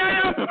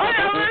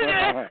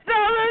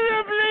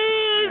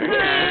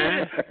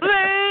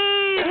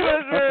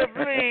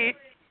 Please.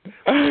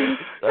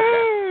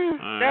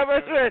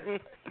 Never written.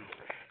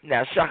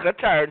 Now, Shaka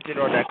turned it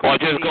on that. Or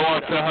just go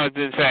up to her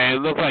and say,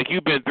 it looks like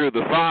you've been through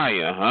the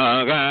fire,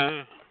 huh?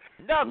 Okay.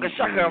 No, because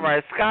Shaka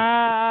writes,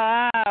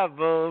 sky,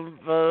 boom,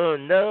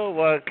 boom, no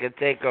one can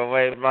take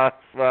away my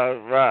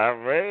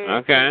rain.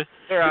 Okay.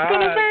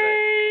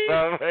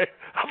 Over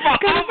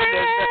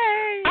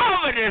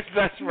this,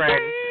 best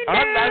friend.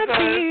 I'm not going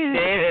to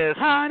dance,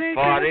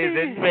 parties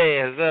and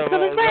bands.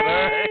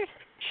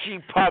 She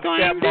popped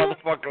that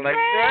motherfucker like,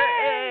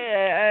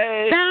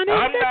 hey, I'm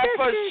not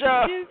for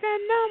sure.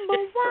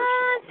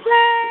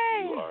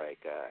 You are a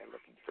guy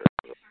looking for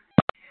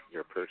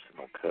your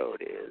personal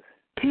code is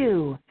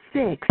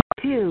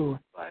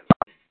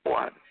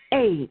 26251.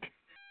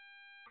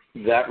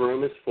 That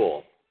room is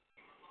full.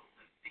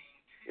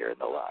 You're in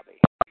the lobby.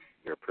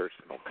 Your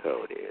personal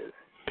code is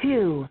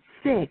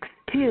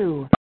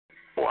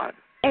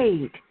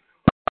 26218.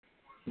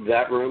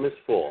 That room is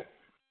full.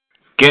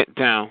 Get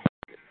down.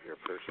 Your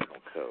personal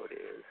code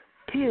is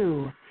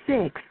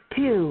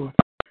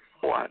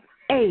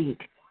 26218.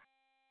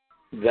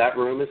 That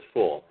room is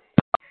full.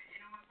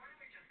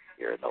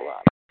 You're in the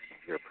lobby.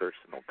 Your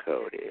personal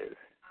code is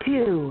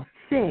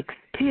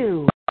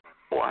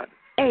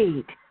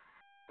 26218.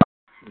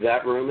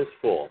 That room is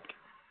full.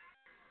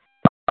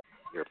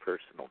 Your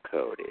personal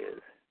code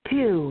is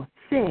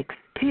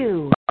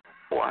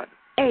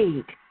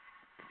 26218.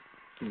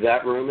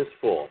 That room is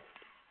full.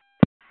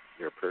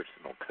 Your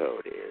personal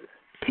code is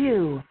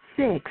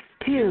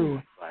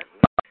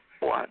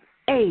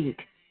 26218.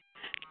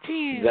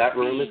 That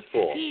room is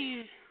full.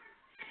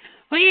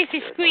 What is the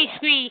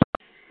squee?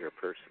 Your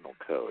personal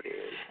code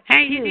is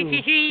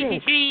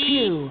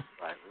 26218.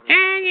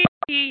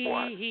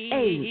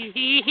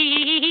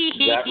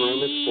 That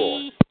room is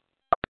full.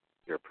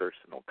 Your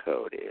personal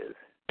code is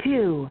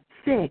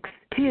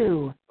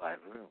 26218. 5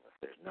 room. If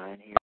there's 9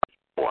 here,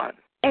 1.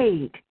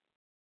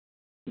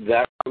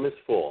 That room is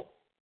full.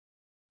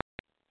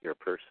 Your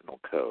personal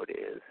code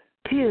is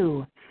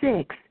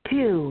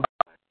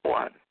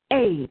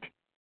 26218.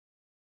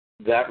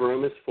 That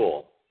room is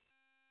full.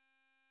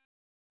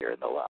 You're in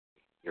the lobby.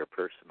 Your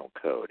personal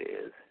code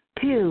is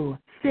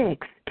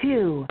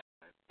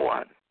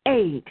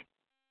 26218.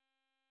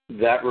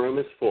 That room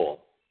is full.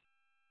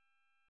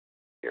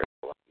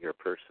 Your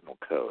personal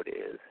code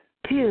is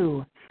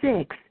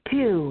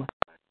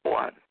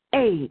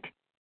 26218.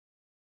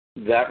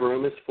 That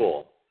room is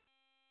full.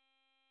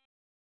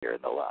 You're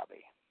in the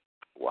lobby.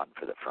 1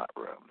 for the front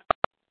room.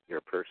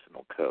 Your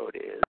personal code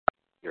is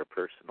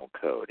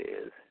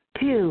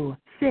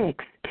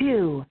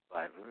 26218.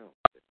 5 room.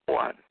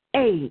 1.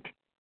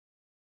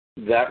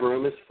 That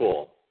room is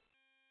full.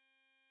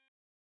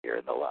 You're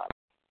in the lobby.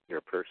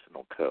 Your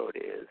personal code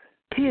is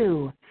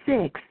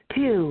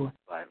 26218.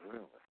 5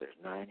 room. If there's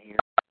 9 here,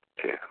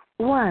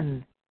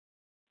 1.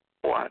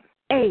 1.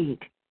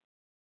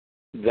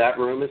 That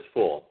room is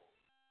full.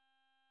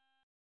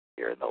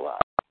 You're in the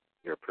lobby.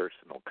 Your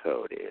personal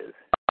code is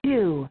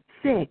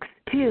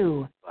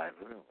 26218. 5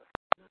 room.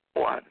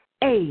 1.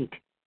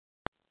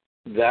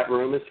 That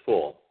room is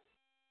full.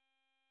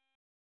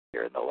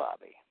 You're in the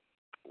lobby.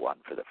 1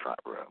 for the front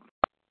room.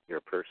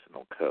 Your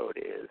personal code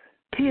is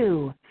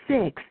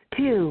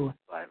 26218.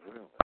 5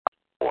 room.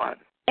 1.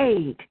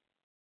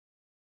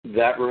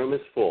 That room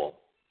is full.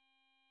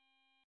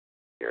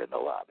 You're in the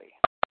lobby.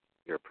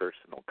 Your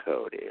personal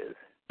code is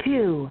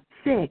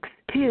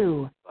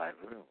 26218. 5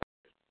 room.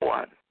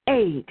 1.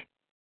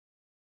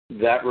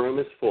 That room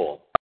is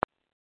full.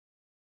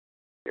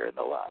 You're in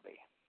the lobby.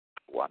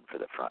 1 for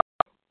the front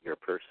room. Your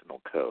personal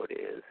code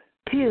is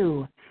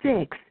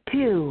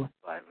 26218.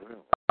 5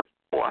 room.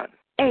 1.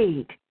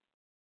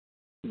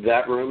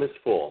 That room is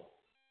full.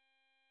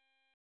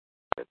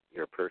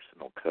 Your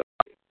personal code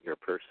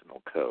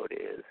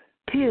is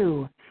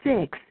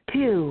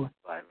 26218.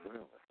 5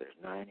 room. If there's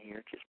 9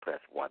 here, just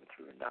press 1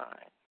 through 9.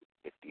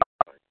 If you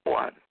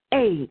 1.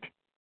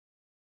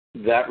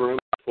 That room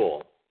is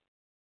full.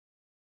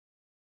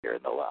 You're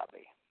in the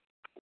lobby.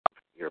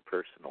 Your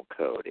personal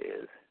code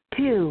is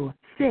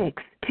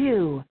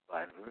 26218.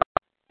 5 room.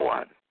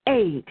 1.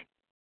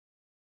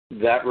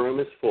 That room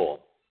is full.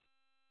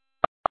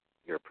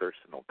 Your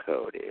personal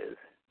code is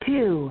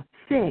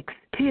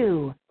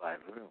 26218. 5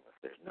 room.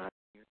 If there's 9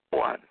 here,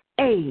 1.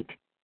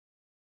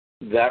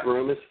 That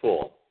room is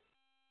full.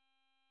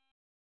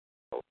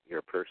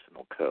 Your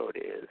personal code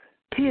is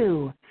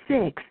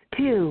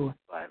 26218.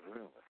 5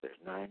 room. If there's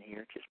 9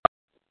 here, just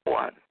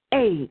 1.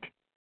 8.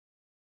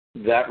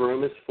 That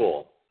room is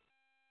full.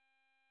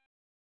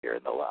 You're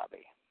in the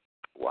lobby.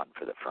 1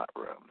 for the front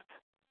room.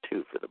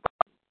 2 for the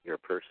bottom. Your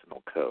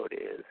personal code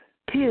is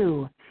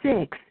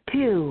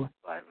 26218.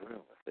 5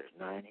 room. If there's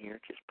 9 here,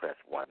 just press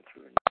 1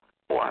 through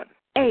 9. 1.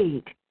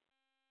 8.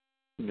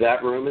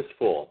 That room is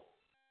full.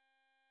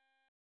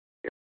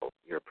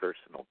 Your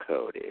personal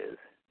code is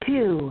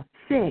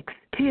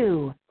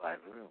 26218. 5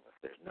 room. If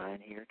there's 9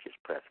 here, just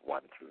press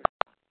 1 through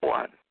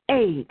 1.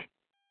 8.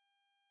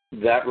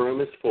 That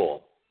room is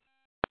full.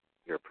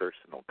 Your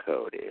personal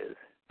code is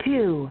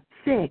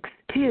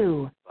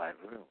 26218. 5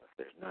 room. If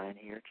there's 9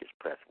 here, just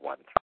press 1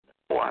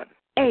 through 1.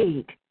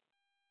 8.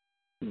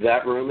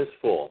 That room is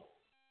full.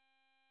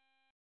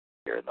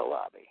 You're in the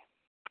lobby.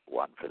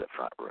 1 for the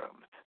front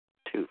room.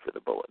 2 for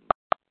the bulletin.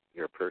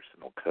 Your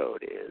personal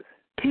code is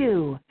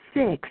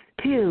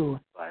 26218.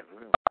 5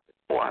 room.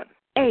 1.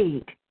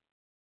 8.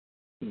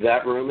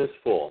 That room is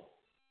full.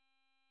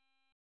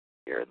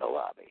 You're in the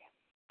lobby.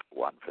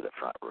 1 for the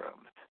front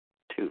room.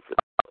 2 for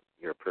the bulletin.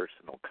 Your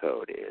personal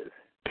code is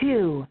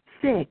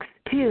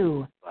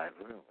 26218. 5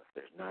 room. If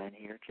there's 9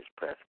 here, just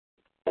press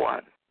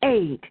 1.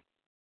 8.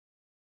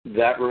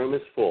 That room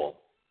is full.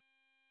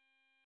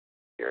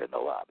 You're in the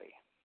lobby.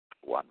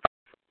 1.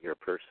 Your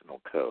personal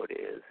code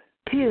is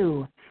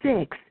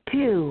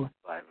 26218.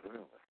 5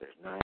 room. If there's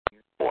 9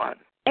 here, 1.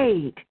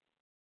 8.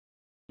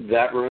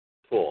 That room is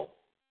full.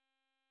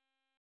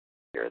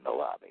 You're in the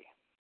lobby.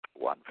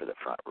 1 for the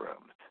front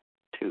room.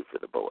 2 for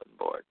the bulletin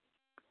board.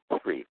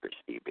 3 for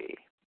CB.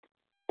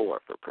 4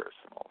 for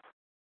personals.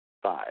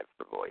 5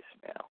 for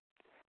voicemail.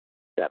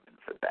 7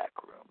 for back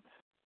rooms.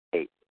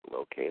 8 for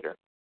locator.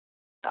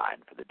 9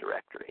 for the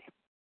directory.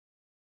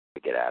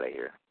 To get out of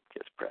here,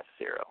 just press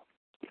 0.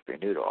 If you're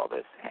new to all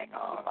this, hang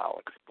on, I'll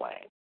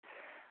explain.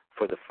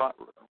 For the front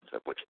rooms,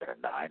 of which there are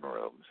 9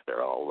 rooms,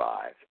 they're all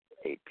live,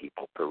 8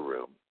 people per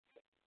room.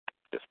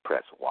 Just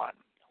press 1.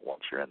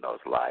 Once you're in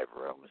those live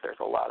rooms, there's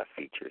a lot of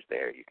features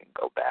there. You can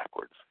go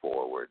backwards,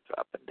 forwards,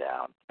 up and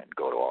down, and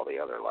go to all the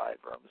other live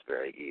rooms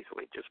very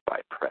easily just by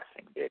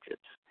pressing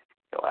digits.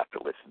 You'll have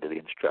to listen to the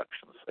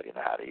instructions so you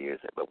know how to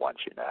use it. But once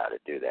you know how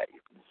to do that,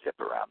 you can zip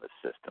around the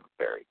system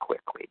very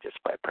quickly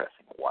just by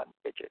pressing one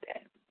digit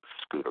and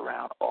scoot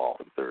around all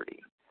 30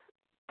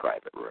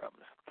 private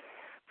rooms.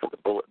 For the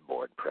bulletin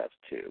board, press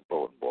 2.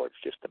 Bulletin board's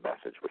just a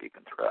message where you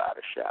can throw out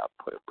a shout,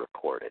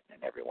 record it,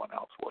 and everyone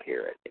else will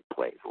hear it. It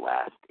plays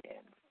last in,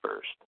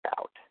 first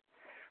out.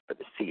 For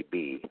the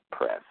CB,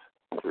 press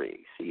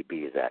 3.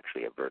 CB is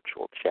actually a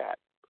virtual chat,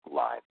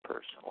 live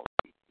personal.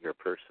 Your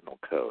personal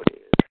code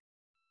is